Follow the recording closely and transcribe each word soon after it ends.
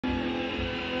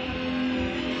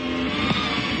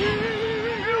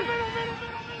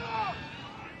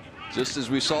Just as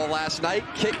we saw last night,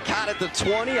 kick caught at the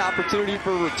 20, opportunity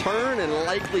for return, and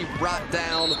likely brought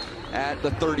down at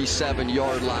the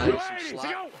 37-yard line.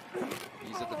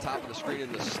 He's at the top of the screen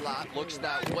in the slot, looks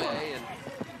that way, and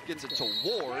gets it to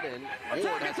Ward, and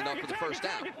Ward has enough for the first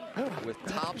down. With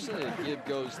Thompson, and give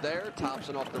goes there.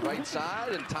 Thompson off the right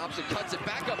side, and Thompson cuts it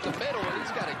back up the middle, and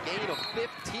he's got a gain of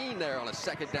 15 there on a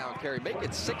second down carry. Make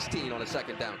it 16 on a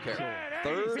second down carry.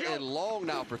 Third and long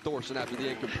now for Thorson after the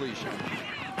incompletion.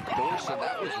 Thorson,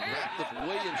 that was wrapped with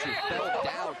Williams, who fell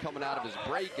down coming out of his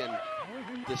break, and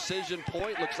decision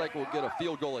point. Looks like we'll get a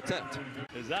field goal attempt.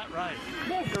 Is that right?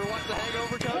 Walker wants to hang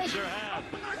over, Coach? Sure have.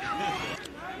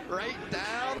 Right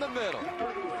down the middle.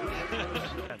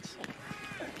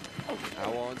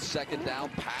 Now on second down,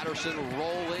 Patterson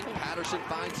rolling. Patterson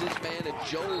finds his man at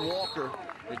Joe Walker.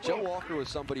 And Joe Walker was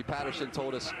somebody Patterson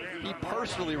told us he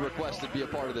personally requested be a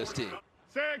part of this team.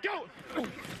 Go! All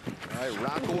right,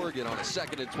 Rock Oregon on a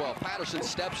 2nd and 12. Patterson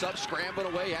steps up, scrambling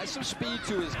away, has some speed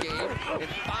to his game, and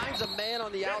finds a man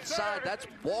on the outside. That's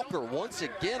Walker once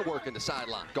again working the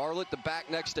sideline. Scarlett, the back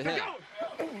next to him.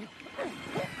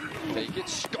 Take it.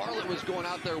 Scarlett was going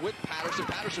out there with Patterson.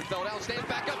 Patterson fell down, stands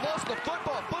back up, lost the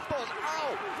football. Football's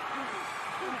out.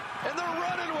 And they're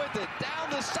running with it down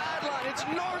the sideline. It's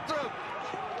Northrup.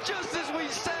 Just as we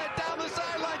said, down the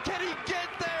sideline. Can he get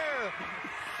there?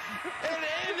 And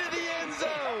into the end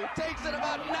zone. Takes it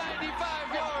about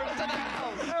 95 yards to the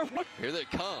house. Here they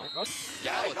come.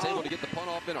 Gallett's able to get the punt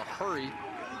off in a hurry.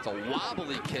 It's a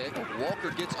wobbly kick. Walker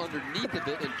gets underneath of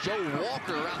it, and Joe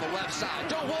Walker around the left side.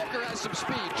 Joe Walker has some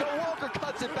speed. Joe Walker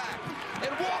cuts it back.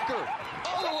 And Walker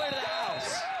all the way to the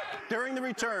house. During the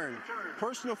return,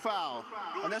 personal foul,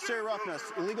 unnecessary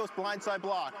roughness, illegal blindside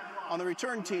block on the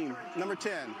return team, number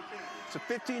 10. It's a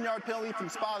 15-yard penalty from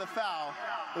the spot of the foul.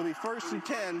 It'll be 1st and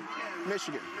 10,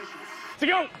 Michigan. To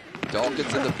go!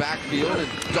 Dawkins in the backfield, and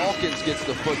Dawkins gets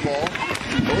the football.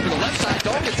 Over the left side,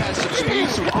 Dawkins has some speed,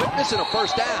 some quickness, and a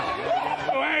first down.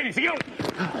 Oh, hey, to go!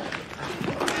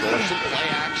 Thorson, play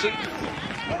action.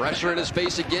 Pressure in his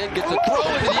face again, gets a throw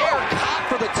into the air, caught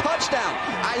for the touchdown.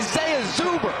 Isaiah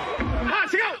Zuber.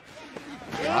 To go!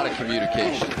 A lot of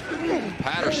communication.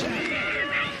 Patterson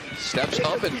steps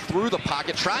up and through the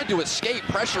pocket, tried to escape,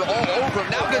 pressure all over him.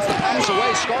 Now gets the pass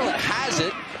away. Scarlett has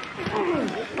it.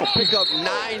 Will pick up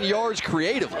 9 yards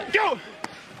creatively. Go!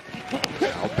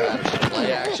 Now Patterson,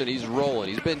 play action, he's rolling.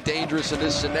 He's been dangerous in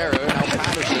this scenario. Now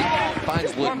Patterson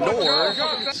finds Lenore.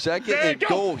 2nd and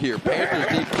goal here.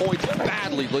 Panthers need points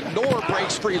badly. Lenore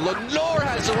breaks free. Lenore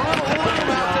has a little room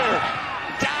out there.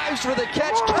 Dives for the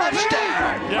catch.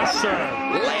 Touchdown! Yes, sir.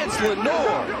 Lance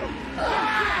Lenore.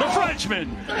 The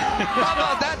Frenchman. How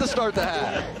about that to start the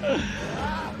half?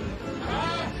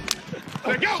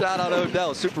 Shout out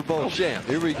Odell, Super Bowl champ.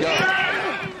 Here we go.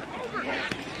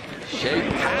 Shea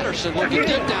Patterson looking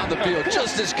deep down the field,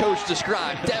 just as coach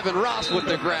described. Devin Ross with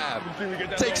the grab.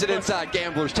 Takes it inside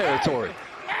Gambler's territory.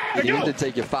 It needs to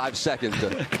take you 5 seconds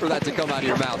for that to come out of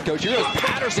your mouth, coach. Here's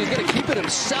Patterson. He's going to keep it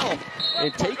himself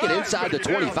and take it inside the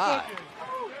 25.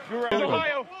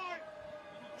 Ohio.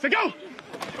 To go!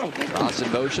 Ross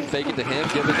in motion, fake it to him,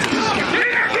 give it to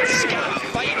Scott. Scott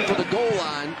fighting for the goal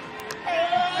line.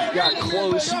 Got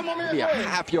close, maybe a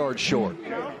half yard short.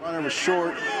 Runner was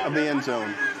short of the end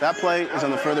zone. That play is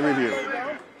on the further review.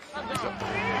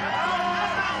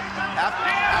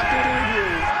 After the review,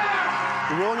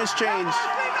 the ruling is changed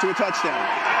to a touchdown.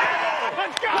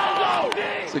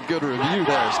 It's a good review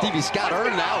there. Stevie Scott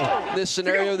earned that one. This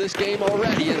scenario, this game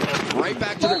already. And right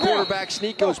back to the quarterback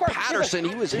sneak goes Patterson.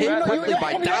 He was hit quickly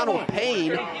by Donald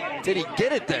Payne. Did he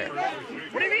get it there?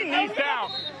 What do you mean he's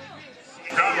down?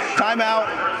 Timeout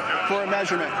for a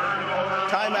measurement.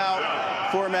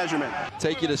 Timeout for a measurement.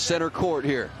 Take you to center court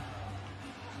here.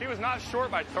 He was not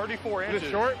short by 34 inches.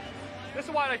 Short? This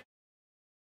is why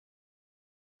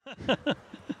they...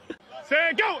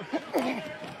 Say go!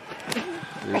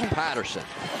 Here's Patterson.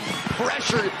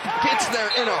 Pressure gets there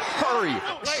in a hurry.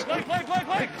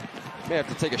 Leg. May have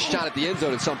to take a shot at the end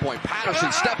zone at some point.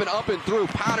 Patterson stepping up and through.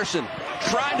 Patterson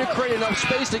trying to create enough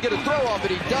space to get a throw off,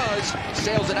 and he does.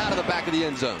 Sails it out of the back of the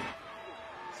end zone.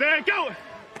 Say go!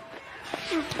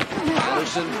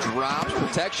 Patterson drops.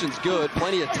 Protection's good.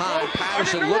 Plenty of time.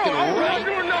 Patterson looking right.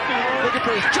 Looking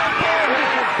for his jump ball.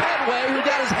 Bedway, who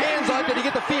got his hands on. Did he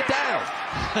get the feet down?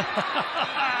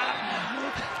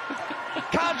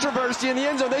 Controversy in the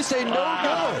end zone. They say no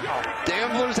good.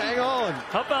 Gamblers hang on.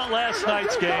 How about last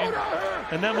night's game?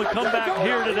 And then we come back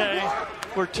here today.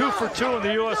 We're 2 for 2 in the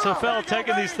USFL,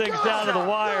 taking these things down to the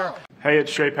wire. Hey,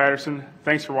 it's Shea Patterson.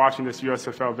 Thanks for watching this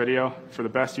USFL video. For the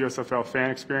best USFL fan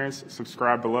experience,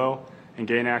 subscribe below and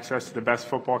gain access to the best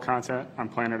football content on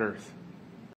planet Earth.